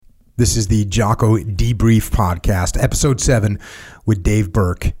This is the Jocko Debrief podcast, episode 7, with Dave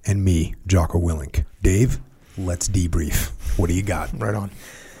Berke and me, Jocko Willink. Dave, let's debrief. What do you got? Right on.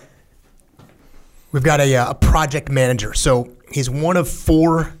 We've got a project manager. So he's one of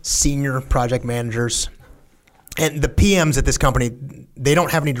 4 senior project managers. And the PMs at this company, they don't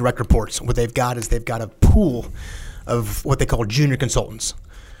have any direct reports. What they've got is they've got a pool of what they call junior consultants.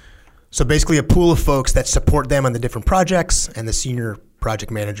 So basically a pool of folks that support them on the different projects, and the senior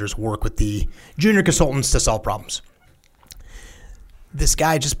project managers work with the junior consultants to solve problems. This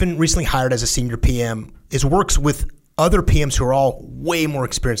guy just been recently hired as a senior PM, works with other PMs who are all way more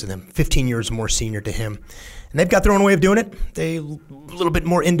experienced than him, 15 years more senior to him. And they've got their own way of doing it. They're a little bit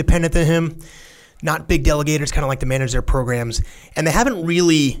more independent than him, not big delegators, kind of like to manage their programs. And they haven't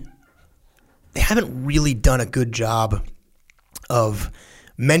really done a good job of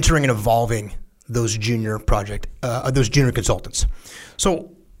mentoring and evolving those junior consultants.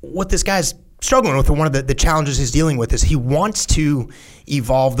 So what this guy's struggling with, one of the challenges he's dealing with, is he wants to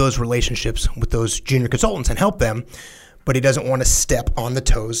evolve those relationships with those junior consultants and help them, but he doesn't want to step on the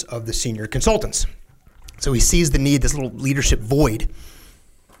toes of the senior consultants. So he sees the need, this little leadership void,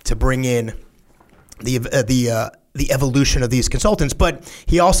 to bring in the evolution of these consultants, but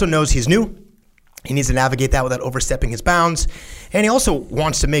he also knows he's new. He needs to navigate that without overstepping his bounds. And he also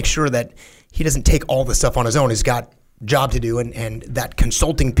wants to make sure that he doesn't take all this stuff on his own. He's got a job to do, and that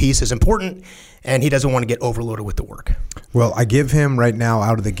consulting piece is important, and he doesn't want to get overloaded with the work. Well, I give him right now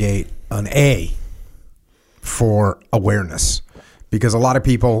out of the gate an A for awareness, because a lot of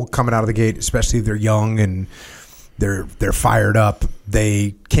people coming out of the gate, especially if they're young and they're fired up,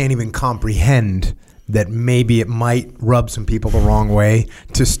 they can't even comprehend that maybe it might rub some people the wrong way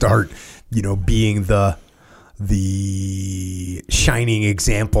to start being the shining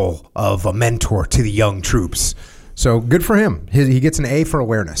example of a mentor to the young troops. So good for him. He gets an A for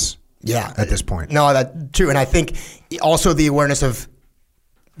awareness. Yeah, at this point. No, that's true. And I think also the awareness of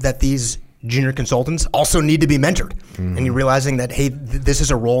that these junior consultants also need to be mentored, and you're realizing that, hey, this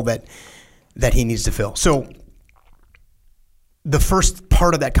is a role that he needs to fill. So the first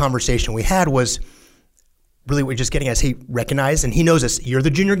part of that conversation we had was really we're just getting as he recognized, and he knows this, you're the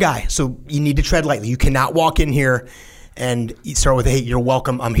junior guy, so you need to tread lightly. You cannot walk in here and start with, hey, you're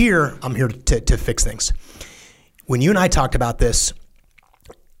welcome, I'm here to fix things. When you and I talked about this,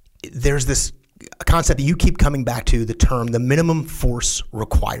 there's this concept that you keep coming back to, the term, the minimum force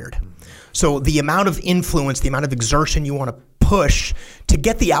required. So the amount of influence, the amount of exertion you want to push to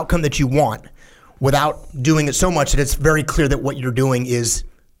get the outcome that you want without doing it so much that it's very clear that what you're doing is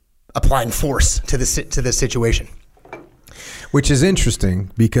applying force to this situation. Which is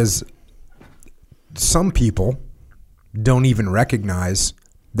interesting, because some people don't even recognize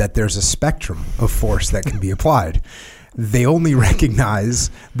that there's a spectrum of force that can be applied. They only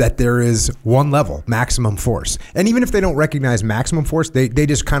recognize that there is one level, maximum force. And even if they don't recognize maximum force, they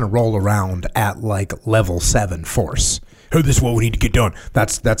just kind of roll around at like level 7 force. Hey, this is what we need to get done.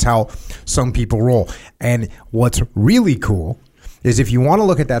 That's how some people roll. And what's really cool is if you want to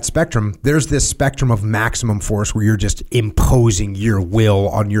look at that spectrum, there's this spectrum of maximum force where you're just imposing your will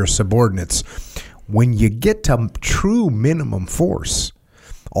on your subordinates. When you get to true minimum force,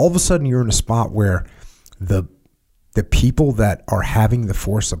 all of a sudden you're in a spot where the people that are having the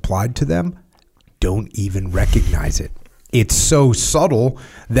force applied to them don't even recognize it. It's so subtle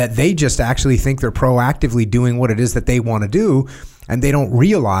that they just actually think they're proactively doing what it is that they want to do, and they don't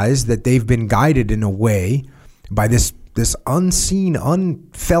realize that they've been guided in a way by this unseen,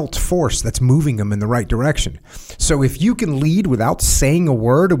 unfelt force that's moving them in the right direction. So if you can lead without saying a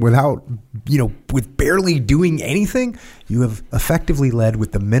word, without, with barely doing anything, you have effectively led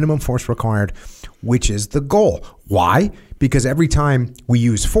with the minimum force required, which is the goal. Why? Because every time we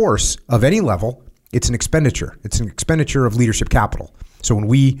use force of any level, it's an expenditure. It's an expenditure of leadership capital. So when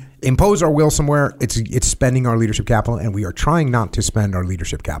we impose our will somewhere, it's spending our leadership capital, and we are trying not to spend our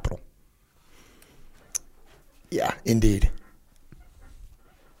leadership capital. Yeah, indeed.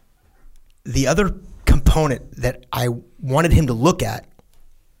 The other component that I wanted him to look at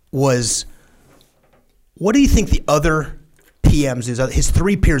was, what do you think the other PMs, his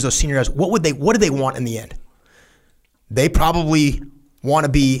 3 peers, those senior guys, what do they want in the end? They probably want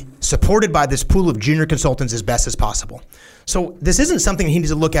to be supported by this pool of junior consultants as best as possible. So this isn't something he needs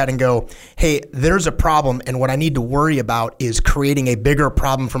to look at and go, hey, there's a problem, and what I need to worry about is creating a bigger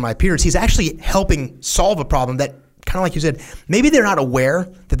problem for my peers. He's actually helping solve a problem that, kind of like you said, maybe they're not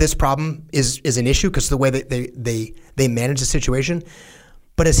aware that this problem is an issue because of the way that they manage the situation.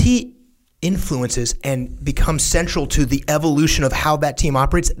 But as he influences and becomes central to the evolution of how that team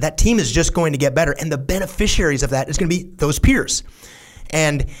operates, that team is just going to get better, and the beneficiaries of that is going to be those peers.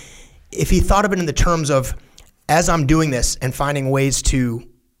 And if he thought of it in the terms of, as I'm doing this and finding ways to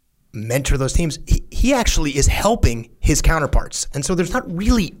mentor those teams, he actually is helping his counterparts. And so there's not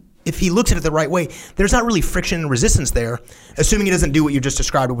really, if he looks at it the right way, there's not really friction and resistance there, assuming he doesn't do what you just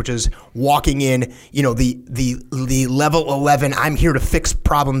described, which is walking in, the level 11, I'm here to fix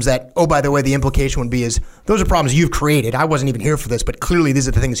problems that, oh, by the way, the implication would be is those are problems you've created. I wasn't even here for this, but clearly these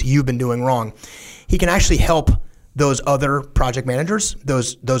are the things you've been doing wrong. He can actually help those other project managers,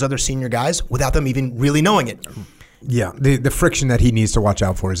 those other senior guys, without them even really knowing it. Yeah, the friction that he needs to watch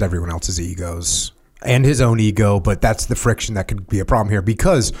out for is everyone else's egos and his own ego, but that's the friction that could be a problem here,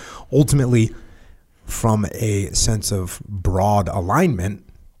 because ultimately, from a sense of broad alignment,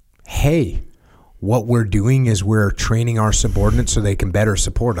 hey, what we're doing is we're training our subordinates so they can better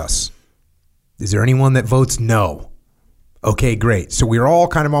support us. Is there anyone that votes no? Okay, great. So we're all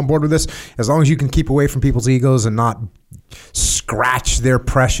kind of on board with this. As long as you can keep away from people's egos and not scratch their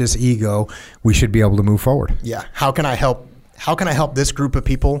precious ego, we should be able to move forward. Yeah. How can I help this group of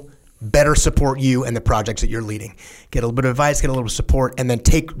people better support you and the projects that you're leading? Get a little bit of advice, get a little bit of support, and then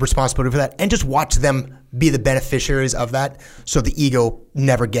take responsibility for that, and just watch them be the beneficiaries of that, so the ego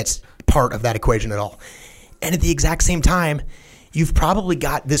never gets part of that equation at all. And at the exact same time, you've probably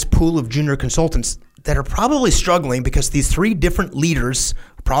got this pool of junior consultants that are probably struggling because these three different leaders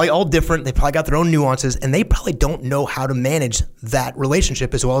are probably all different. They probably got their own nuances, and they probably don't know how to manage that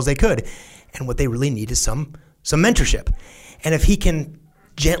relationship as well as they could. And what they really need is some mentorship. And if he can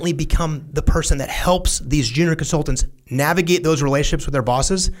gently become the person that helps these junior consultants navigate those relationships with their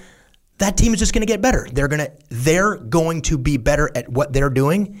bosses, that team is just going to get better. They're going to be better at what they're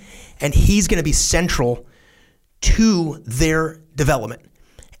doing, and he's going to be central to their development.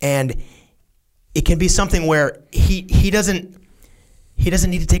 And it can be something where he doesn't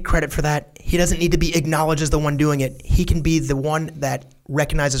need to take credit for that. He doesn't need to be acknowledged as the one doing it. He can be the one that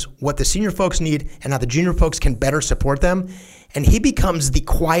recognizes what the senior folks need and how the junior folks can better support them. And he becomes the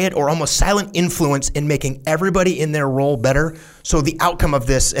quiet or almost silent influence in making everybody in their role better. So the outcome of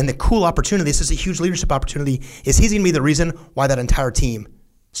this and the cool opportunity, this is a huge leadership opportunity, is he's going to be the reason why that entire team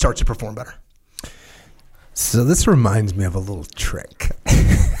starts to perform better. So this reminds me of a little trick.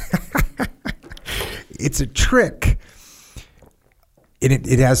 It's a trick.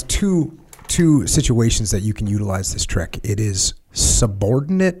 It has two situations that you can utilize this trick. It is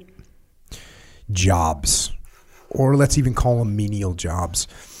subordinate jobs, or let's even call them menial jobs.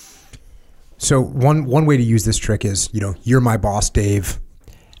 So one way to use this trick is, you're my boss, Dave,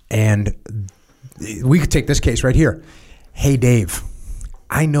 and we could take this case right here. Hey, Dave,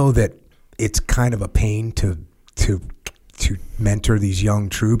 I know that it's kind of a pain to mentor these young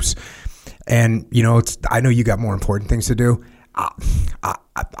troops. And, I know you got more important things to do.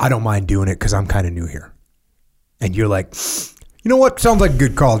 I don't mind doing it because I'm kind of new here. And you're like, you know what? Sounds like a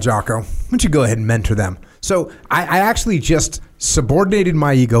good call, Jocko. Why don't you go ahead and mentor them? So I actually just subordinated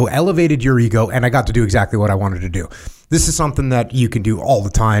my ego, elevated your ego, and I got to do exactly what I wanted to do. This is something that you can do all the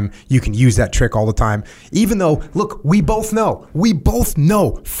time. You can use that trick all the time. Even though, look, we both know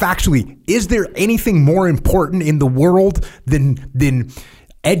factually, is there anything more important in the world than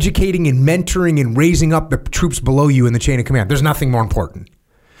educating and mentoring and raising up the troops below you in the chain of command? There's nothing more important.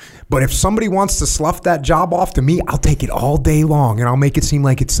 But if somebody wants to slough that job off to me, I'll take it all day long, and I'll make it seem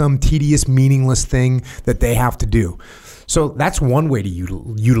like it's some tedious, meaningless thing that they have to do. So that's one way to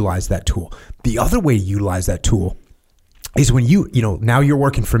utilize that tool. The other way to utilize that tool is when now you're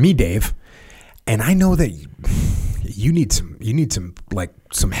working for me, Dave, and I know that you need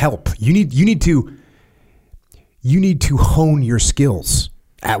some help. You need to hone your skills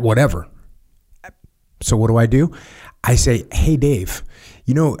at whatever. So what do? I say, hey, Dave,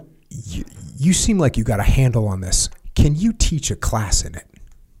 you seem like you got a handle on this. Can you teach a class in it?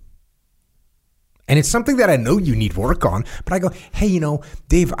 And it's something that I know you need work on, but I go, hey,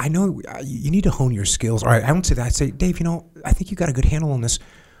 Dave, I know you need to hone your skills. All right, I won't say that. I say, Dave, I think you got a good handle on this.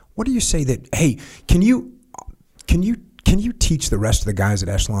 What do you say that, hey, can you teach the rest of the guys at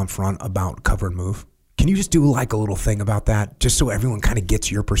Echelon Front about cover and move? Can you just do like a little thing about that, just so everyone kind of gets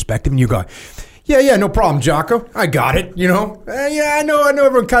your perspective? And you go, yeah, no problem, Jocko. I got it, I know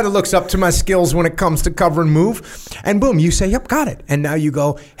everyone kind of looks up to my skills when it comes to cover and move. And boom, you say, yep, got it. And now you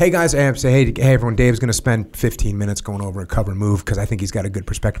go, hey, guys, I say, hey, everyone, Dave's going to spend 15 minutes going over a cover and move because I think he's got a good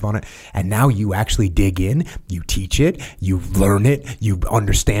perspective on it. And now you actually dig in, you teach it, you learn it, you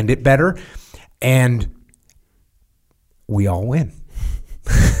understand it better, and we all win.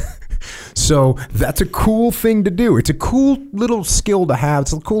 So that's a cool thing to do. It's a cool little skill to have.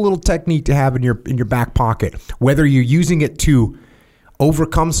 It's a cool little technique to have in your back pocket. Whether you're using it to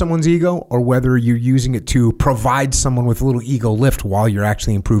overcome someone's ego or whether you're using it to provide someone with a little ego lift while you're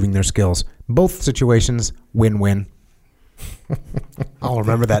actually improving their skills. Both situations, win-win. I'll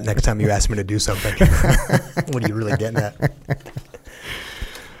remember that next time you ask me to do something. What are you really getting at?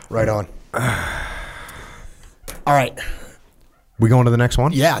 Right on. All right. We going to the next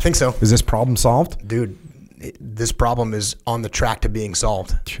one? Yeah, I think so. Is this problem solved? Dude, this problem is on the track to being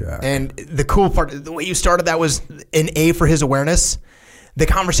solved. Check. And the cool part, the way you started that was an A for his awareness. The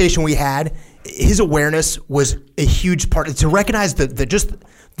conversation we had, his awareness was a huge part to recognize just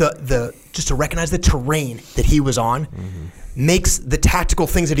to recognize the terrain that he was on. Makes the tactical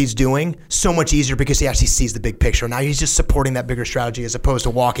things that he's doing so much easier because he actually sees the big picture. Now he's just supporting that bigger strategy as opposed to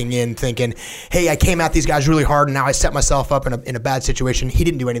walking in thinking, hey, I came at these guys really hard and now I set myself up in a bad situation. He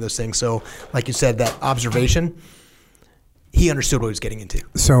didn't do any of those things. So like you said, that observation, he understood what he was getting into.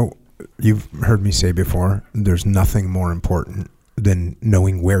 So you've heard me say before, there's nothing more important than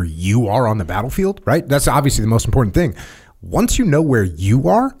knowing where you are on the battlefield, right? That's obviously the most important thing. Once you know where you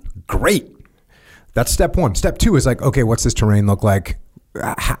are, great. That's step one. Step two is like, okay, what's this terrain look like?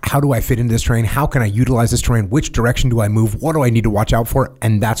 How do I fit into this terrain? How can I utilize this terrain? Which direction do I move? What do I need to watch out for?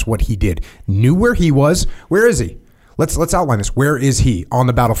 And that's what he did. Knew where he was. Where is he? Let's outline this. Where is he on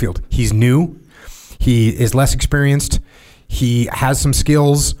the battlefield? He's new. He is less experienced. He has some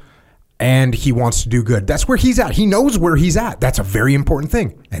skills. And he wants to do good. That's where he's at. He knows where he's at. That's a very important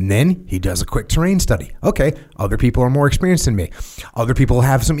thing. And then he does a quick terrain study. Okay, other people are more experienced than me. Other people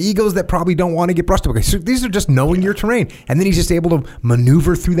have some egos that probably don't want to get brushed up. Okay, so these are just knowing your terrain. And then he's just able to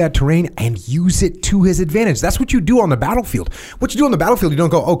maneuver through that terrain and use it to his advantage. That's what you do on the battlefield. What you do on the battlefield, you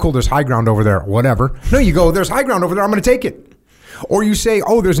don't go, oh, cool, there's high ground over there, whatever. No, you go, there's high ground over there, I'm going to take it. Or you say,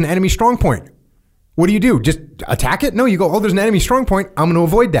 oh, there's an enemy strong point. What do? Just attack it? No, you go, oh, there's an enemy strong point, I'm going to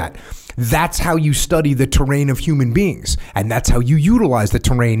avoid that. That's how you study the terrain of human beings. And that's how you utilize the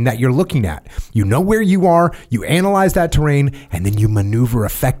terrain that you're looking at. You know where you are, you analyze that terrain, and then you maneuver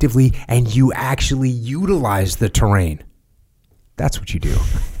effectively, and you actually utilize the terrain. That's what you do.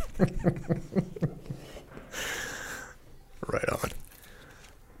 Right on.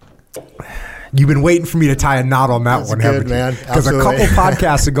 You've been waiting for me to tie a knot on that one, haven't you? Man. Because a couple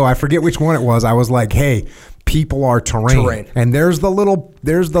podcasts ago, I forget which one it was, I was like, hey, people are terrain. And there's the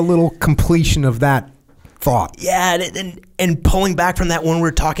little completion of that thought. Yeah, and pulling back from that when we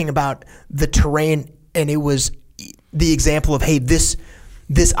were talking about the terrain, and it was the example of, hey, this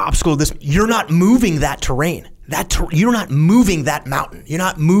obstacle, you're not moving that terrain. You're not moving that mountain. You're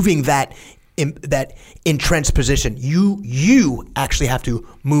not moving that entrenched position. You actually have to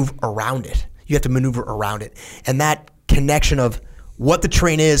move around it. You have to maneuver around it. And that connection of what the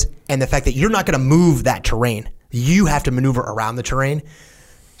terrain is and the fact that you're not going to move that terrain. You have to maneuver around the terrain.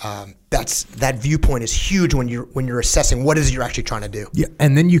 That viewpoint is huge when you're assessing what is it you're actually trying to do. Yeah,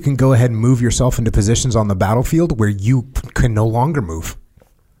 and then you can go ahead and move yourself into positions on the battlefield where you can no longer move.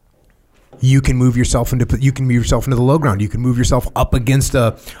 You can move yourself into the low ground. You can move yourself up against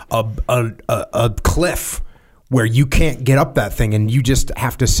a cliff where you can't get up that thing and you just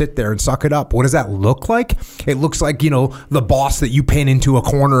have to sit there and suck it up. What does that look like? It looks like, the boss that you pin into a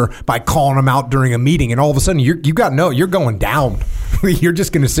corner by calling him out during a meeting, and all of a sudden you're going down. You're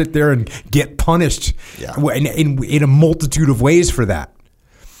just going to sit there and get punished in a multitude of ways for that.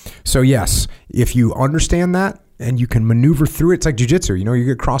 So yes, if you understand that and you can maneuver through it, it's like jiu-jitsu.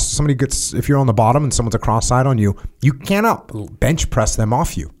 If you're on the bottom and someone's across side on you, you cannot bench press them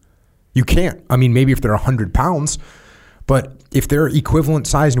off you. You can't. I mean, maybe if they're 100 pounds, but if they're equivalent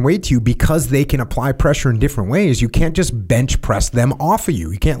size and weight to you, because they can apply pressure in different ways, you can't just bench press them off of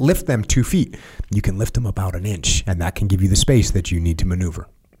you. You can't lift them 2 feet. You can lift them about an inch, and that can give you the space that you need to maneuver.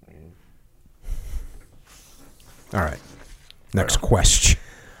 All right. Next question.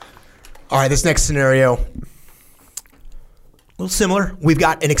 All right, this next scenario, a little similar. We've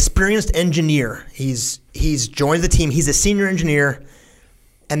got an experienced engineer. He's joined the team. He's a senior engineer.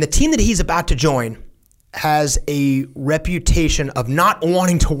 And the team that he's about to join has a reputation of not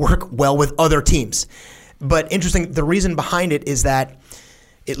wanting to work well with other teams. But interesting, the reason behind it is that,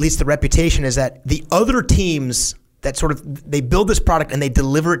 at least the reputation is that the other teams that they build this product and they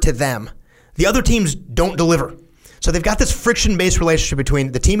deliver it to them, the other teams don't deliver. So they've got this friction-based relationship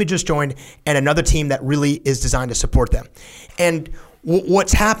between the team he just joined and another team that really is designed to support them. And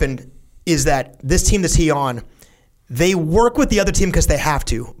what's happened is that this team that's he on, they work with the other team because they have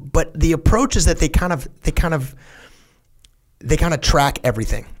to, but the approach is that they kind of track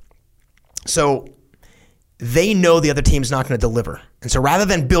everything. So they know the other team's not going to deliver. And so rather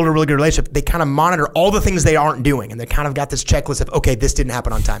than build a really good relationship, they kind of monitor all the things they aren't doing. And they kind of got this checklist of, okay, this didn't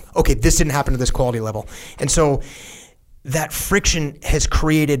happen on time. Okay, this didn't happen to this quality level. And so that friction has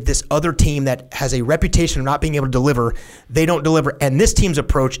created this other team that has a reputation of not being able to deliver. They don't deliver. And this team's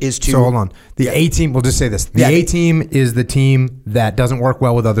approach is to... So hold on. The A team, we'll just say this. The A team is the team that doesn't work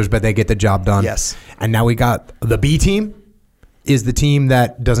well with others, but they get the job done. Yes. And now we got the B team is the team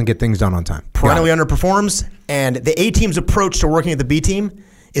that doesn't get things done on time. Perennially underperforms. And the A team's approach to working at the B team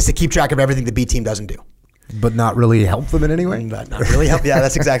is to keep track of everything the B team doesn't do. But not really help them in any way? But not really help. Yeah,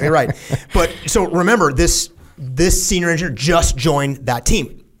 that's exactly right. But so remember, this senior engineer just joined that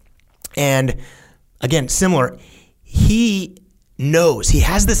team. And again, similar, he knows, he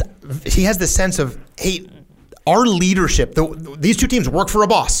has this sense of, hey, our leadership, these two teams work for a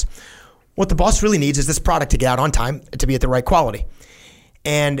boss. What the boss really needs is this product to get out on time, to be at the right quality.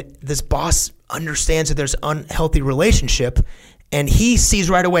 And this boss understands that there's an unhealthy relationship, and he sees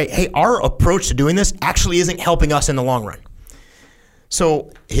right away, hey, our approach to doing this actually isn't helping us in the long run.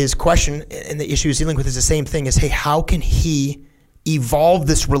 So his question and the issue he's dealing with is the same thing: is, hey, how can he evolve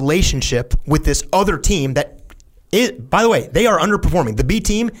this relationship with this other team that is, by the way, they are underperforming. The B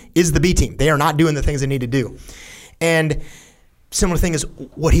team is the B team. They are not doing the things they need to do. And similar thing is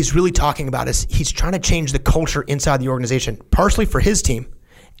what he's really talking about is he's trying to change the culture inside the organization, partially for his team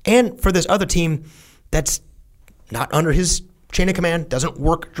and for this other team that's not under his chain of command, doesn't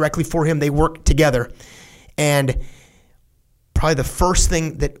work directly for him. They work together. And probably the first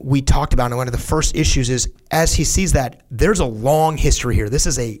thing that we talked about and one of the first issues is, as he sees that, there's a long history here. This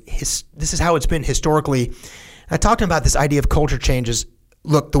is how it's been historically. And I talked about this idea of culture changes.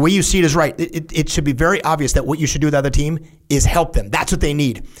 Look, the way you see it is right. It should be very obvious that what you should do with the other team is help them. That's what they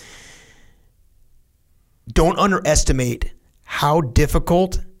need. Don't underestimate how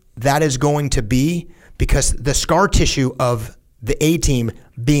difficult that is going to be, because the scar tissue of the A team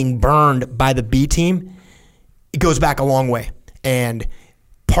being burned by the B team, it goes back a long way. And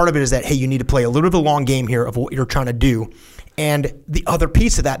part of it is that, hey, you need to play a little bit of a long game here of what you're trying to do. And the other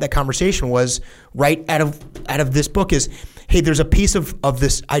piece of that conversation was right out of this book is, hey, there's a piece of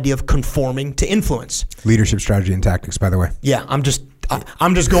this idea of conforming to influence. Leadership strategy and tactics, by the way. Yeah, I'm just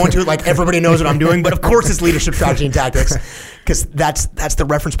going to it like everybody knows what I'm doing, but of course it's leadership strategy and tactics, because that's the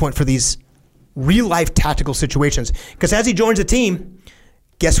reference point for these real life tactical situations. Because as he joins the team,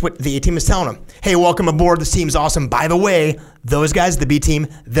 guess what the A team is telling him? Hey, welcome aboard. This team's awesome. By the way, those guys, the B team,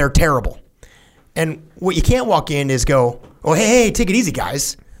 they're terrible. And what you can't walk in is go, oh, hey, take it easy,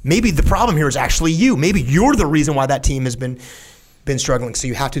 guys. Maybe the problem here is actually you. Maybe you're the reason why that team has been struggling. So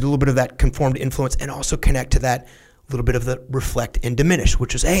you have to do a little bit of that conformed influence and also connect to that little bit of the reflect and diminish,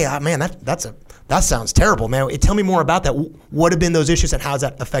 which is, hey, man, that sounds terrible, man. Tell me more about that. What have been those issues and how has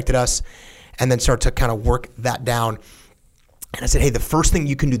that affected us? And then start to kind of work that down. And I said, hey, the first thing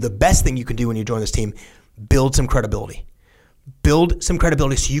you can do, the best thing you can do when you join this team, build some credibility. Build some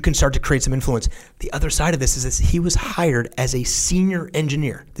credibility so you can start to create some influence. The other side of this is he was hired as a senior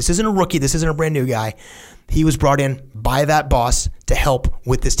engineer. This isn't a rookie. This isn't a brand new guy. He was brought in by that boss to help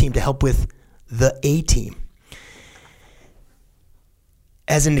with this team, to help with the A team.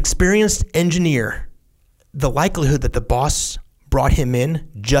 As an experienced engineer, the likelihood that the boss brought him in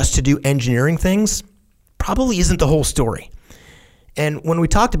just to do engineering things probably isn't the whole story. And when we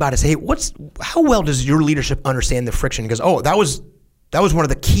talked about it, say, hey, how well does your leadership understand the friction? He goes, oh, that was one of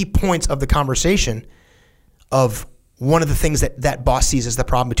the key points of the conversation of one of the things that boss sees as the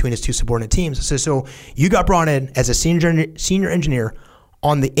problem between his two subordinate teams. So you got brought in as a senior engineer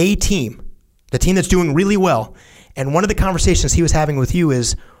on the A team, the team that's doing really well. And one of the conversations he was having with you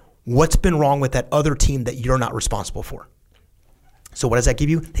is, what's been wrong with that other team that you're not responsible for? So what does that give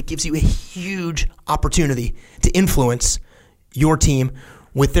you? That gives you a huge opportunity to influence your team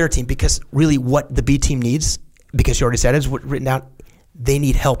with their team, because really what the B team needs, because you already said it, is what written down, they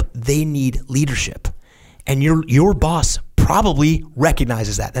need help. They need leadership. And your boss probably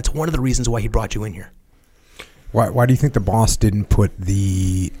recognizes that. That's one of the reasons why he brought you in here. Why do you think the boss didn't put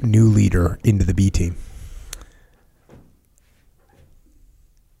the new leader into the B team?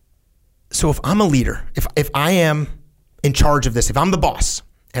 So if I'm a leader, if I am in charge of this, if I'm the boss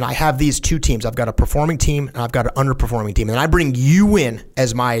and I have these two teams, I've got a performing team and I've got an underperforming team, and I bring you in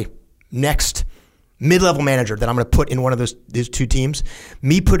as my next mid-level manager that I'm going to put in one of these two teams,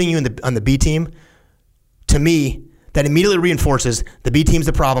 me putting you on the B team, to me, that immediately reinforces the B team's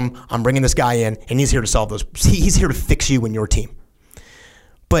the problem. I'm bringing this guy in and he's here to solve those. He's here to fix you and your team.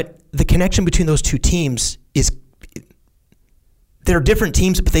 But the connection between those two teams is, they're different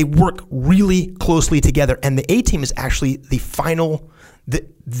teams, but they work really closely together. And the A team is actually the final,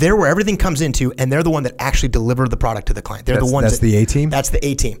 they're where everything comes into, and they're the one that actually deliver the product to the client. They're the ones. That's the A team? That's the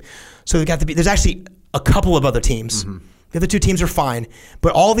A team. So there's actually a couple of other teams The other two teams are fine,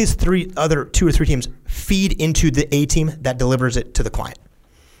 but all these other two or three teams feed into the A team that delivers it to the client.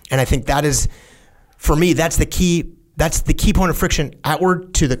 And I think that is, for me, that's the key. That's the key point of friction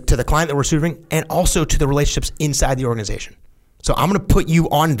outward to the client that we're serving, and also to the relationships inside the organization. So I'm going to put you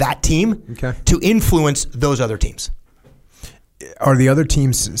on that team to influence those other teams. Are the other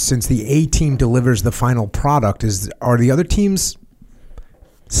teams, since the A team delivers the final product, are the other teams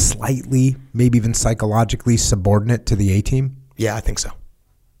slightly, maybe even psychologically subordinate to the A team? Yeah, I think so.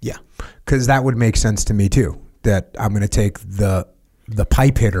 Yeah. Because that would make sense to me too, that I'm going to take the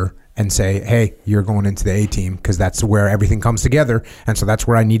pipe hitter and say, hey, you're going into the A team because that's where everything comes together. And so that's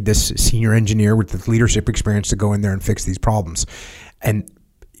where I need this senior engineer with the leadership experience to go in there and fix these problems. And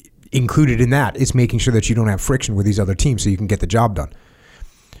included in that is making sure that you don't have friction with these other teams so you can get the job done.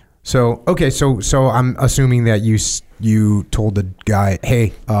 So, okay, so I'm assuming that you told the guy,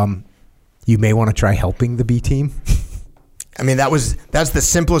 hey, you may want to try helping the B team. I mean, that's the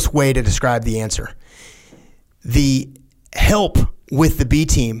simplest way to describe the answer. The help with the B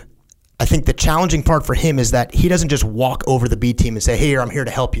team, I think the challenging part for him is that he doesn't just walk over the B team and say, hey, I'm here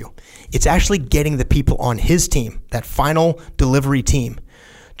to help you. It's actually getting the people on his team, that final delivery team,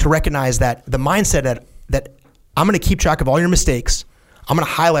 to recognize that the mindset that I'm going to keep track of all your mistakes. I'm going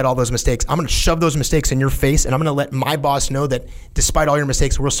to highlight all those mistakes. I'm going to shove those mistakes in your face, and I'm going to let my boss know that despite all your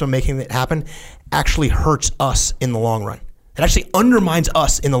mistakes, we're still making it happen, actually hurts us in the long run. It actually undermines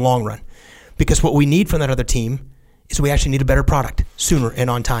us in the long run, because what we need from that other team is we actually need a better product sooner and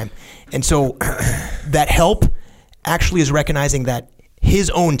on time. And so that help actually is recognizing that his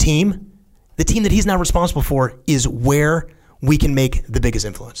own team, the team that he's not responsible for, is where we can make the biggest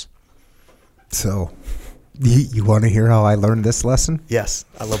influence. So you want to hear how I learned this lesson? Yes.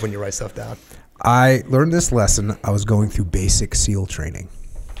 I love when you write stuff down. I learned this lesson. I was going through basic SEAL training.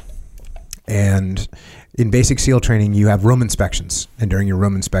 And in basic SEAL training, you have room inspections. And during your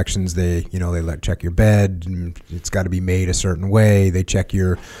room inspections, they check your bed. And it's got to be made a certain way. They check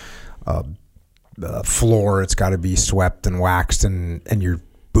your floor. It's got to be swept and waxed, and your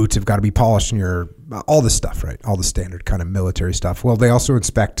boots have got to be polished, and your all this stuff, right? All the standard kind of military stuff. Well, they also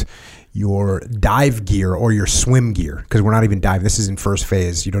inspect your dive gear or your swim gear, because we're not even diving. This is in first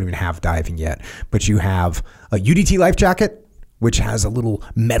phase. You don't even have diving yet, but you have a UDT life jacket, which has a little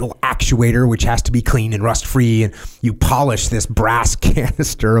metal actuator, which has to be clean and rust free. And you polish this brass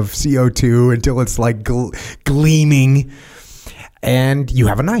canister of CO2 until it's like gleaming. And you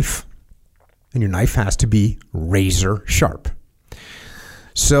have a knife, and your knife has to be razor sharp.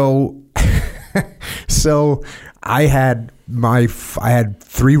 So I had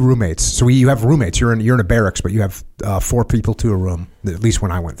 3 roommates. So you have roommates. You're in a barracks, but you have 4 people to a room. At least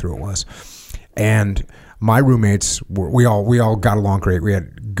when I went through it was. And my roommates, we all got along great. We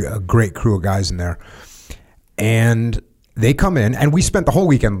had a great crew of guys in there. And they come in, and we spent the whole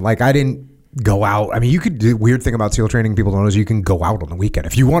weekend. Like, I didn't go out. I mean, you could do, weird thing about SEAL training people don't know is you can go out on the weekend.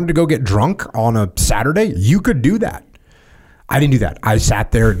 If you wanted to go get drunk on a Saturday, you could do that. I didn't do that. I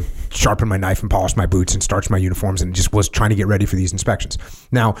sat there and sharpened my knife and polished my boots and starched my uniforms and just was trying to get ready for these inspections.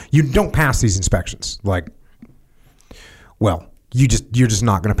 Now, you don't pass these inspections. Like, well, you're just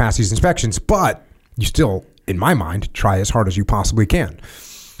not going to pass these inspections, but you still, in my mind, try as hard as you possibly can.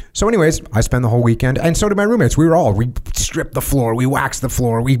 So anyways, I spent the whole weekend, and so did my roommates. We strip the floor, we wax the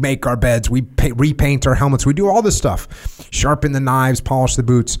floor, we make our beds, we repaint our helmets, we do all this stuff. Sharpen the knives, polish the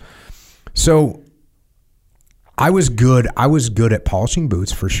boots. So I was good at polishing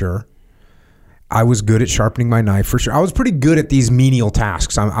boots for sure. I was good at sharpening my knife for sure. I was pretty good at these menial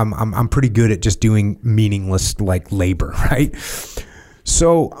tasks. I'm pretty good at just doing meaningless like labor, right?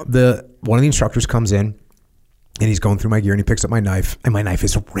 So one of the instructors comes in, and he's going through my gear, and he picks up my knife, and my knife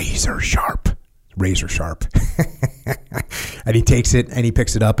is razor sharp. And he takes it, and he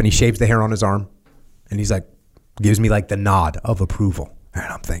picks it up, and he shaves the hair on his arm, and he's like, gives me like the nod of approval. And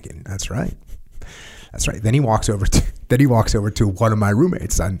I'm thinking, that's right. Then he walks over to one of my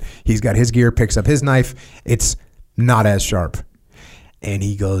roommates, and he's got his gear, picks up his knife. It's not as sharp. And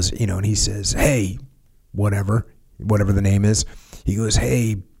he goes, and he says, hey, whatever the name is. He goes,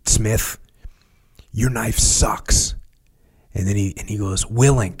 hey, Smith, your knife sucks. And then he goes,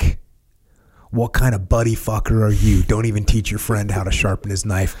 Willink, what kind of buddy fucker are you? Don't even teach your friend how to sharpen his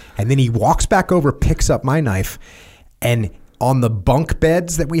knife. And then he walks back over, picks up my knife, and on the bunk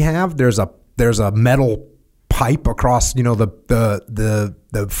beds that we have, there's a metal pipe across,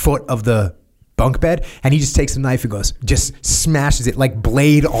 the foot of the bunk bed, and he just takes the knife and just smashes it like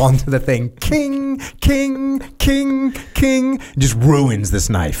blade onto the thing. King, king, king, king. Just ruins this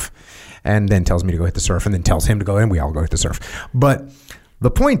knife. And then tells me to go hit the surf, and then tells him to go, and we all go hit the surf. But the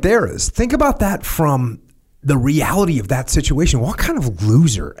point there is, think about that from the reality of that situation, what kind of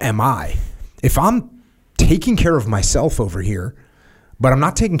loser am I if I'm taking care of myself over here, but I'm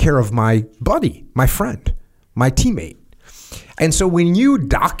not taking care of my buddy, my friend, my teammate? And so when you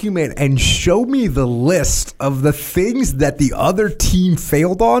document and show me the list of the things that the other team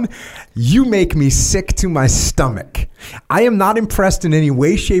failed on, you make me sick to my stomach. I am not impressed in any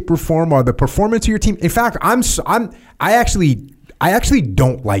way, shape, or form or the performance of your team. In fact, I actually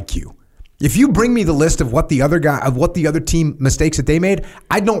don't like you. If you bring me the list of what the other team mistakes that they made,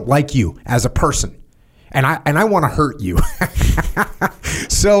 I don't like you as a person. And I want to hurt you.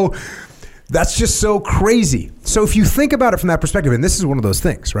 So that's just so crazy. So if you think about it from that perspective, and this is one of those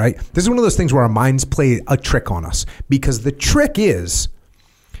things, right? This is one of those things where our minds play a trick on us, because the trick is,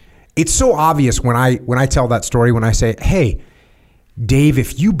 it's so obvious when I tell that story, when I say, hey, Dave,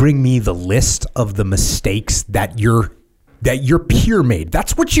 if you bring me the list of the mistakes that your peer made,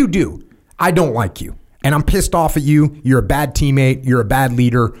 that's what you do, I don't like you. And I'm pissed off at you. You're a bad teammate. You're a bad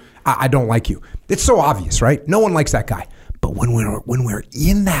leader. I don't like you. It's so obvious, right? No one likes that guy. But when we're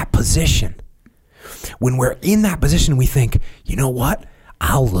in that position, we think, you know what?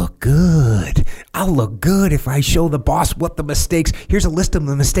 I'll look good. I'll look good if I show the boss what the mistakes. Here's a list of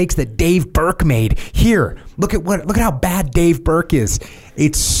the mistakes that Dave Berke made. Here, look at how bad Dave Berke is.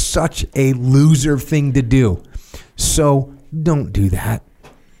 It's such a loser thing to do. So don't do that.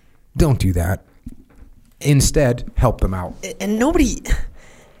 Don't do that. Instead, help them out. And nobody,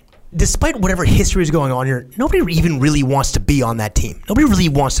 despite whatever history is going on here, nobody even really wants to be on that team. Nobody really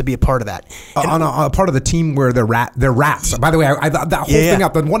wants to be a part of that. On a part of the team where they're rats. By the way, I thought that whole thing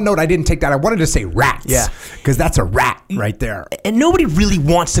out. The one note I didn't take that. I wanted to say rats. Yeah. Because that's a rat right there. And nobody really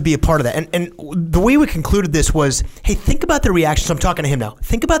wants to be a part of that. And the way we concluded this was, hey, think about the reaction. So I'm talking to him now.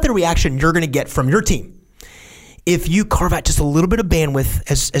 Think about the reaction you're going to get from your team. If you carve out just a little bit of bandwidth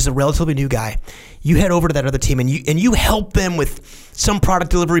as a relatively new guy, you head over to that other team and you help them with some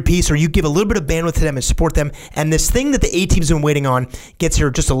product delivery piece, or you give a little bit of bandwidth to them and support them, and this thing that the A team's been waiting on gets here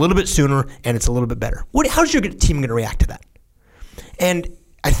just a little bit sooner and it's a little bit better. How's your team going to react to that? And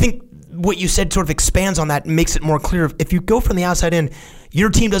I think what you said sort of expands on that and makes it more clear. If you go from the outside in, your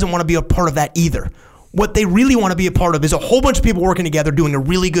team doesn't want to be a part of that either. What they really want to be a part of is a whole bunch of people working together doing a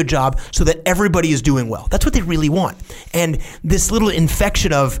really good job so that everybody is doing well. That's what they really want. And this little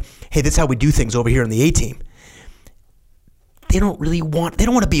infection of, hey, that's how we do things over here in the A team. They don't want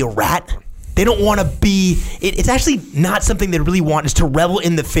to be a rat. They don't want to be, it's actually not something they really want, is to revel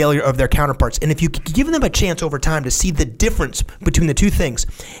in the failure of their counterparts. And if you give them a chance over time to see the difference between the two things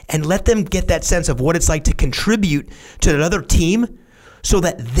and let them get that sense of what it's like to contribute to another team so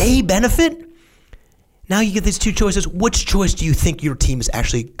that they benefit, now you get these two choices. Which choice do you think your team is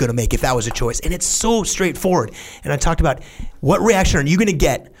actually going to make if that was a choice? And it's so straightforward. And I talked about what reaction are you going to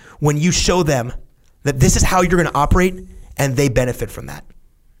get when you show them that this is how you're going to operate and they benefit from that.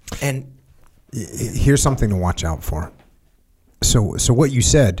 And here's something to watch out for. So what you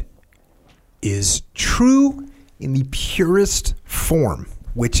said is true in the purest form,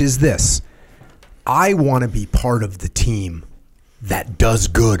 which is this. I want to be part of the team that does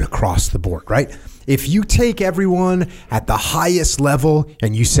good across the board, right? If you take everyone at the highest level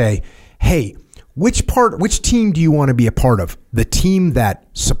and you say, hey, which team do you want to be a part of? The team that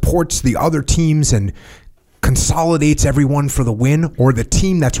supports the other teams and consolidates everyone for the win, or the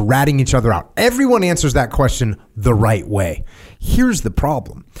team that's ratting each other out? Everyone answers that question the right way. Here's the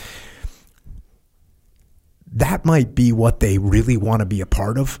problem. That might be what they really want to be a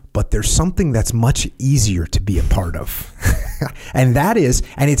part of, but there's something that's much easier to be a part of. And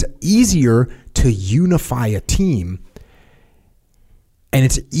it's easier to unify a team, and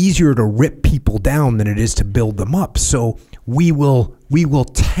it's easier to rip people down than it is to build them up. So we will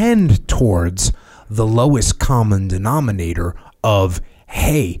tend towards the lowest common denominator of,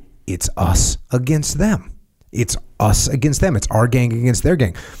 hey, it's us against them. It's us against them. It's our gang against their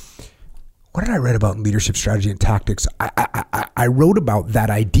gang. What did I write about leadership strategy and tactics? I wrote about that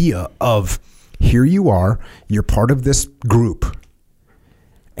idea of, here you are, you're part of this group,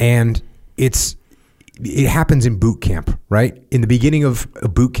 and it happens in boot camp, right? In the beginning of a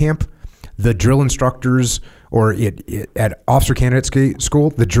boot camp, the drill instructors, or at officer candidate school,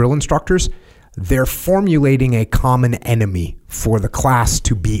 the drill instructors, they're formulating a common enemy for the class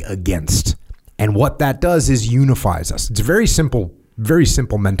to be against. And what that does is unifies us. It's a very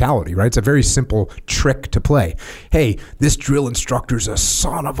simple mentality, right? It's a very simple trick to play. Hey, this drill instructor's a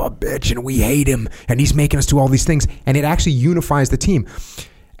son of a bitch and we hate him and he's making us do all these things. And it actually unifies the team.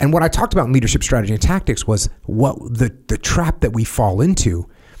 And what I talked about in leadership strategy and tactics was what the trap that we fall into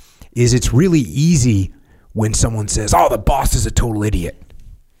is, it's really easy when someone says, oh, the boss is a total idiot.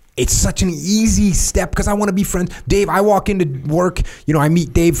 It's such an easy step because I want to be friends. Dave, I walk into work, I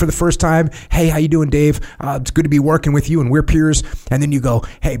meet Dave for the first time. Hey, how you doing, Dave? It's good to be working with you, and we're peers. And then you go,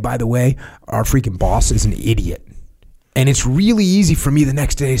 hey, by the way, our freaking boss is an idiot. And it's really easy for me the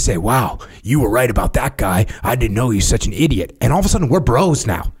next day to say, wow, you were right about that guy. I didn't know he's such an idiot. And all of a sudden, we're bros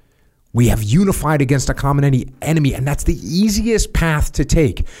now. We have unified against a common enemy, and that's the easiest path to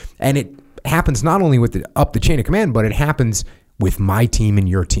take. And it happens not only up the chain of command, but it happens with my team and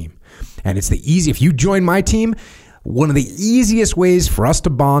your team. And it's if you join my team, one of the easiest ways for us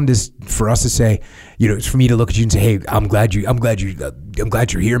to bond is for us to say, it's for me to look at you and say, hey, I'm glad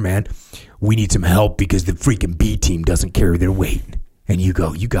you're here, man. We need some help because the freaking B team doesn't carry their weight. And you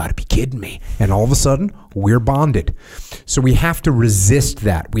go, you got to be kidding me. And all of a sudden, we're bonded. So we have to resist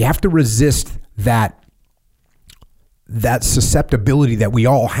that. We have to resist that susceptibility that we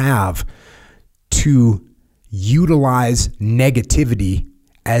all have to utilize negativity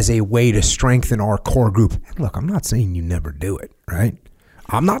as a way to strengthen our core group. And look, I'm not saying you never do it, right?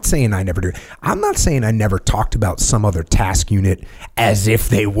 I'm not saying I never do it. I'm not saying I never talked about some other task unit as if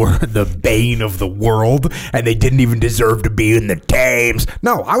they were the bane of the world and they didn't even deserve to be in the teams.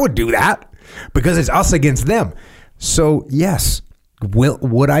 No, I would do that because it's us against them. So yes,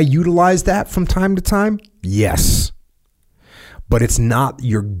 would I utilize that from time to time? Yes. But it's not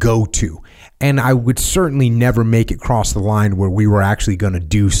your go-to. And I would certainly never make it cross the line where we were actually going to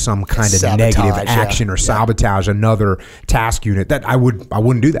do some kind of negative action or sabotage another task unit. That I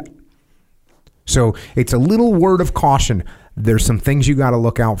wouldn't do that. So it's a little word of caution. There's some things you got to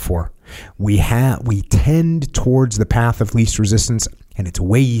look out for. We tend towards the path of least resistance, and it's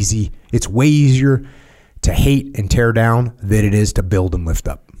way easier to hate and tear down than it is to build and lift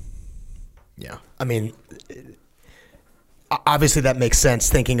up. Yeah. I mean, obviously that makes sense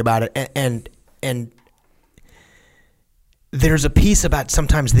thinking about it, and there's a piece about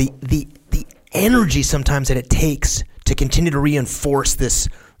sometimes the energy sometimes that it takes to continue to reinforce this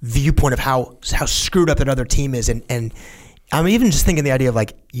viewpoint of how screwed up that other team is, and I'm even just thinking the idea of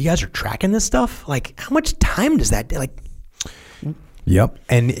like, you guys are tracking this stuff, like how much time does that Yep.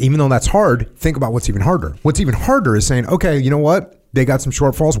 And even though that's hard, think about what's even harder. What's even harder is saying, okay, you know what? They got some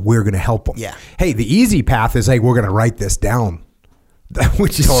shortfalls. We're going to help them. Yeah. Hey, the easy path is like, we're going to write this down,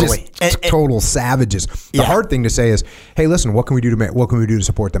 which is just total savages. The hard thing to say is, hey, listen, what can we do to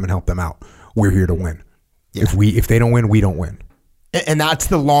support them and help them out? We're here to win. Yeah. If they don't win, we don't win. And that's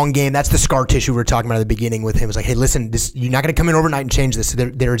the long game. That's the scar tissue we were talking about at the beginning with him. It's like, hey, listen, you're not going to come in overnight and change this.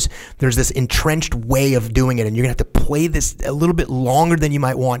 There's this entrenched way of doing it, and you're going to have to play this a little bit longer than you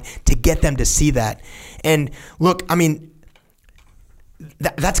might want to get them to see that. And look, I mean,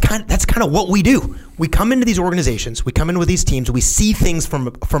 that's kind of what we do. We come into these organizations, we come in with these teams, we see things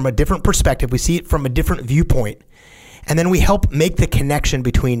from a different perspective, we see it from a different viewpoint, and then we help make the connection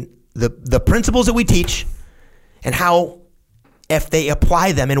between the principles that we teach and how, if they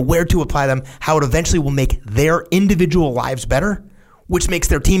apply them and where to apply them, how it eventually will make their individual lives better, which makes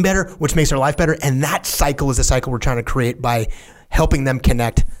their team better, which makes their life better. And that cycle is the cycle we're trying to create by helping them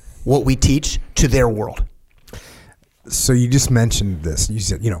connect what we teach to their world. So you just mentioned this. You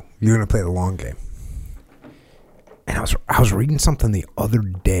said, you're going to play the long game. And I was reading something the other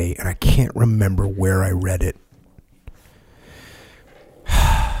day, and I can't remember where I read it.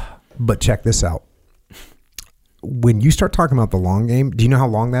 But check this out. When you start talking about the long game, do you know how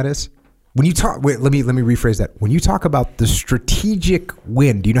long that is? When you talk, let me rephrase that. When you talk about the strategic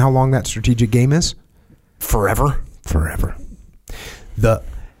win, do you know how long that strategic game is? Forever. The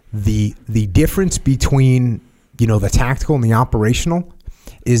difference between, the tactical and the operational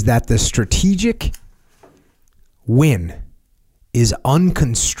is that the strategic win is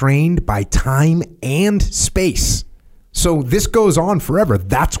unconstrained by time and space. So this goes on forever.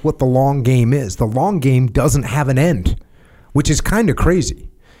 That's what the long game is. The long game doesn't have an end, which is kind of crazy.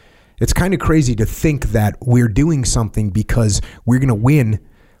 It's kind of crazy to think that we're doing something because we're going to win.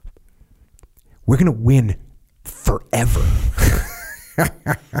 We're going to win forever.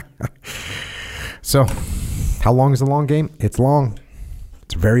 So how long is the long game? It's long.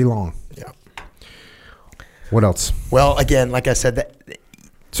 It's very long. Yeah. What else? Well, again, like I said,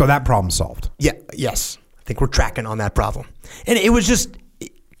 so that problem solved. Yeah. Yes. I think we're tracking on that problem. And it was just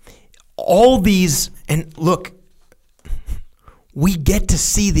all these, and look, we get to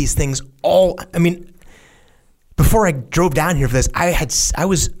see these things all. I mean, before I drove down here for this, I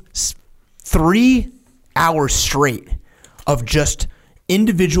was 3 hours straight of just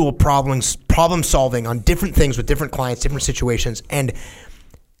individual problem solving on different things with different clients, different situations. And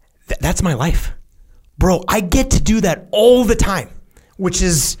that's my life. Bro, I get to do that all the time, which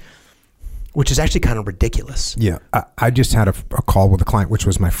is, which is actually kind of ridiculous. Yeah. I just had a call with a client, which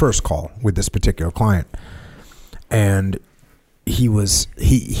was my first call with this particular client. And he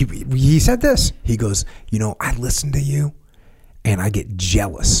said this. He goes, I listen to you and I get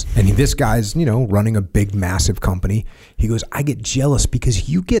jealous. And this guy's, running a big, massive company. He goes, I get jealous because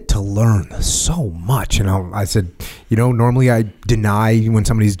you get to learn so much. And I said, normally I deny when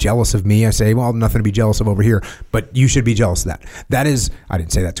somebody's jealous of me. I say, well, nothing to be jealous of over here, but you should be jealous of that. That is, I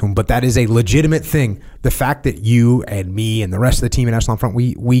didn't say that to him, but that is a legitimate thing. The fact that you and me and the rest of the team at Echelon Front,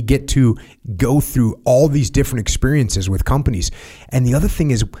 we get to go through all these different experiences with companies. And the other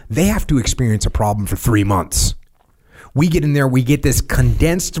thing is they have to experience a problem for 3 months. We get in there, we get this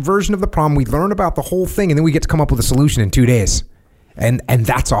condensed version of the problem, we learn about the whole thing, and then we get to come up with a solution in 2 days. And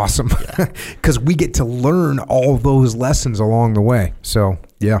that's awesome because we get to learn all those lessons along the way. So,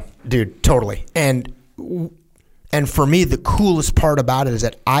 yeah. Dude, totally. And for me, the coolest part about it is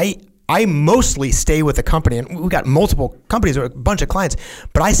that I mostly stay with a company, and we've got multiple companies or a bunch of clients,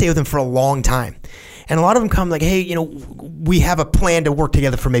 but I stay with them for a long time. And a lot of them come like, hey, we have a plan to work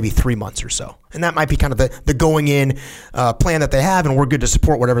together for maybe 3 months or so. And that might be kind of the going in plan that they have, and we're good to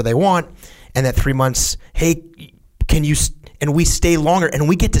support whatever they want. And that 3 months, hey, can you, and we stay longer, and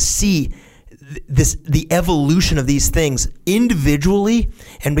we get to see the evolution of these things individually,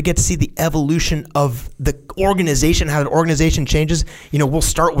 and we get to see the evolution of the organization, how the organization changes. We'll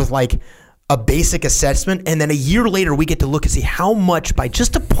start with like a basic assessment, and then a year later we get to look and see how much by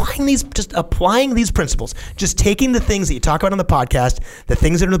just applying these principles, just taking the things that you talk about on the podcast, the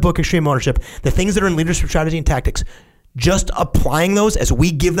things that are in the book Extreme Ownership, the things that are in Leadership Strategy and Tactics, just applying those as we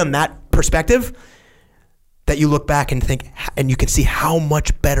give them that perspective, that you look back and think, and you can see how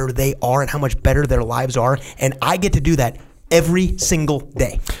much better they are and how much better their lives are. And I get to do that every single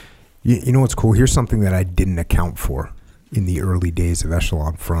day. You know what's cool? Here's something that I didn't account for in the early days of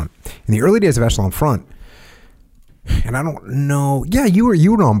Echelon Front. In the early days of Echelon Front, and I don't know, yeah, you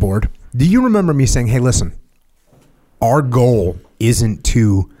were on board. Do you remember me saying, hey, listen, our goal isn't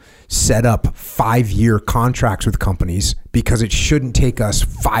to set up 5-year contracts with companies because it shouldn't take us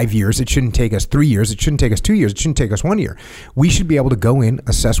 5 years. It shouldn't take us 3 years. It shouldn't take us 2 years. It shouldn't take us 1 year. We should be able to go in,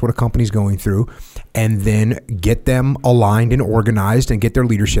 assess what a company's going through, and then get them aligned and organized and get their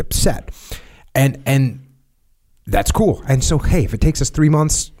leadership set. And that's cool. And so, hey, if it takes us 3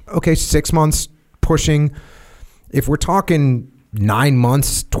 months, okay, 6 months pushing. If we're talking 9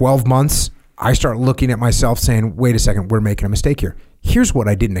 months, 12 months, I start looking at myself saying, wait a second, we're making a mistake here. Here's what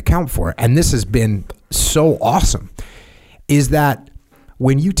I didn't account for, and this has been so awesome, is that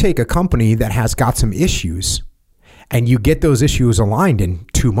when you take a company that has got some issues and you get those issues aligned in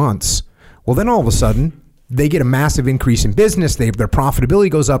 2 months, well, then all of a sudden they get a massive increase in business. Their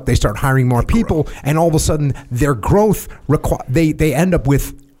profitability goes up. They start hiring more people, and all of a sudden their growth, they end up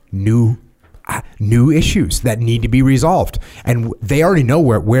with new issues that need to be resolved. And they already know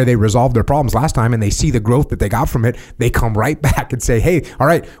where they resolved their problems last time, and they see the growth that they got from it. They come right back and say, hey, all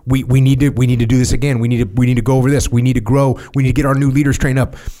right, we need to do this again. We need to go over this. We need to grow. We need to get our new leaders trained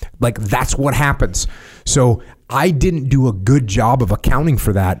up. Like, that's what happens. So I didn't do a good job of accounting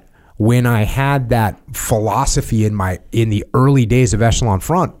for that when I had that philosophy in the early days of Echelon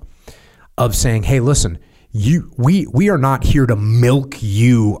Front of saying, hey, listen, we are not here to milk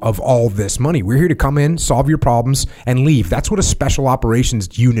you of all this money. We're here to come in, solve your problems, and leave. That's what a special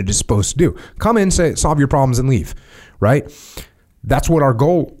operations unit is supposed to do. Come in, solve your problems, and leave, right? That's what our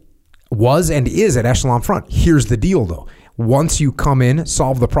goal was and is at Echelon Front. Here's the deal, though. Once you come in,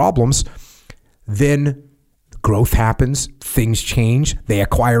 solve the problems, then growth happens, things change, they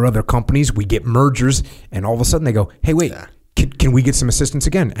acquire other companies, we get mergers, and all of a sudden they go, hey, wait, can we get some assistance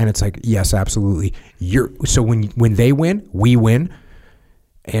again? And it's like, yes, absolutely. So when they win, we win,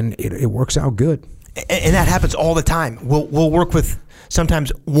 and it works out good. And that happens all the time. We'll work with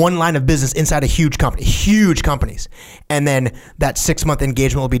sometimes one line of business inside a huge companies. And then that 6-month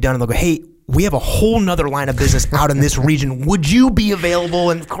engagement will be done, and they'll go, hey, we have a whole nother line of business out in this region. Would you be available?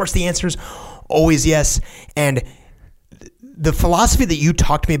 And of course the answer is always yes. And the philosophy that you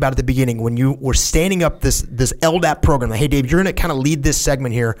talked to me about at the beginning when you were standing up this LDAP program, like, hey, Dave, you're going to kind of lead this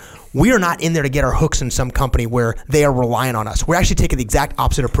segment here. We are not in there to get our hooks in some company where they are relying on us. We're actually taking the exact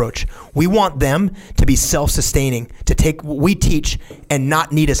opposite approach. We want them to be self-sustaining, to take what we teach and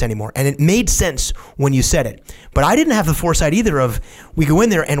not need us anymore. And it made sense when you said it. But I didn't have the foresight either of, we go in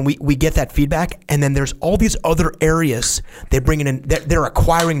there and we get that feedback, and then there's all these other areas they bring in. They're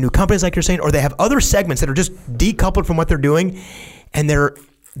acquiring new companies, like you're saying, or they have other segments that are just decoupled from what they're doing, and they're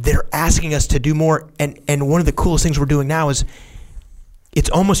asking us to do more. And one of the coolest things we're doing now is it's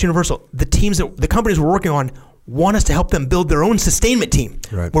almost universal. The companies we're working on want us to help them build their own sustainment team,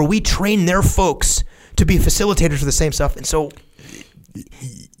 right, where we train their folks to be facilitators for the same stuff. And so,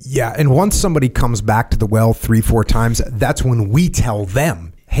 yeah. And once somebody comes back to the well 3-4 times, that's when we tell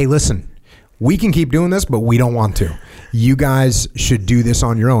them, hey, listen, we can keep doing this, but we don't want to. You guys should do this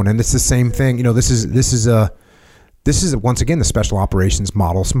on your own. And it's the same thing. You know, this is once again the special operations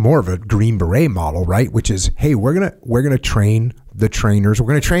model. It's more of a Green Beret model, right? Which is, hey, we're gonna train the trainers. We're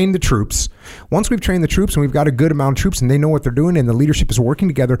gonna train the troops. Once we've trained the troops and we've got a good amount of troops and they know what they're doing and the leadership is working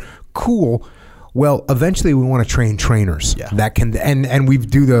together, cool. Well, eventually we want to train trainers that can, and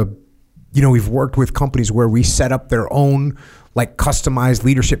we've worked with companies where we set up their own like customized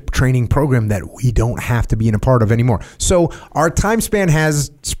leadership training program that we don't have to be in a part of anymore. So our time span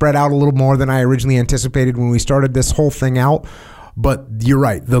has spread out a little more than I originally anticipated when we started this whole thing out. But you're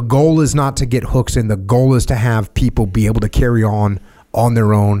right. The goal is not to get hooks in. The goal is to have people be able to carry on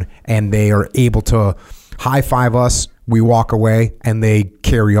their own, and they are able to high five us. We walk away and they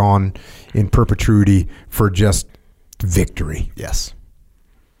carry on in perpetuity for just victory. Yes.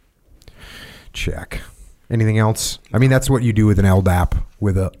 Check. Anything else? I mean, that's what you do with an LDAP,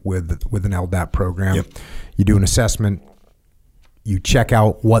 with an LDAP program. Yep. You do an assessment. You check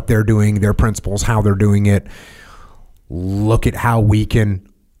out what they're doing, their principles, how they're doing it. Look at how we can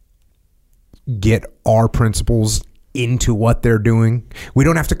get our principles into what they're doing. We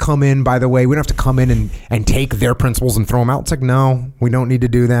don't have to come in, by the way, we don't have to come in and take their principles and throw them out. It's like, no, we don't need to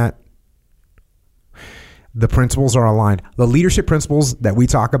do that. The principles are aligned. The leadership principles that we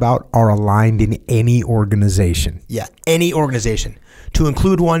talk about are aligned in any organization. Yeah, any organization. To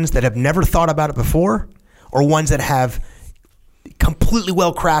include ones that have never thought about it before, or ones that have completely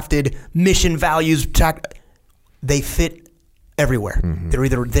well-crafted mission values. They fit everywhere. Mm-hmm. They're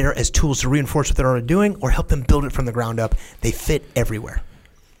either there as tools to reinforce what they're already doing or help them build it from the ground up. They fit everywhere.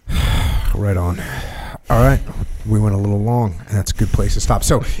 Right on. All right. We went a little long, and that's a good place to stop.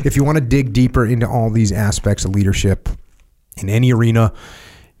 So if you want to dig deeper into all these aspects of leadership in any arena,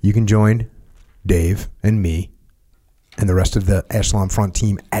 you can join Dave and me and the rest of the Echelon Front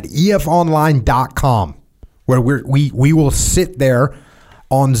team at efonline.com, where we will sit there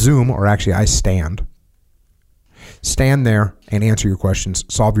on Zoom, or actually I stand there and answer your questions,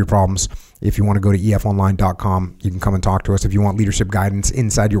 solve your problems. If you want to go to efonline.com, you can come and talk to us. If you want leadership guidance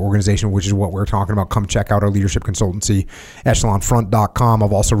inside your organization, which is what we're talking about, come check out our leadership consultancy, echelonfront.com.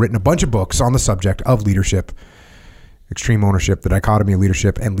 I've also written a bunch of books on the subject of leadership, extreme ownership, the dichotomy of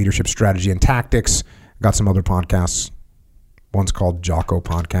leadership, and leadership strategy and tactics. Got some other podcasts. One's called Jocko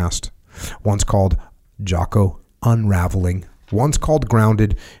Podcast. One's called Jocko Unraveling. One's called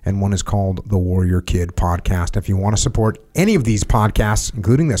Grounded, and one is called the Warrior Kid Podcast. If you want to support any of these podcasts,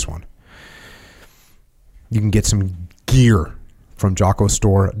 including this one, you can get some gear from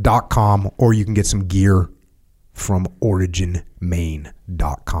jockostore.com, or you can get some gear from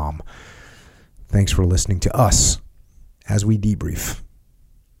originmain.com. Thanks for listening to us as we debrief.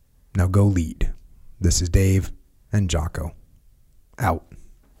 Now go lead. This is Dave and Jocko. Out.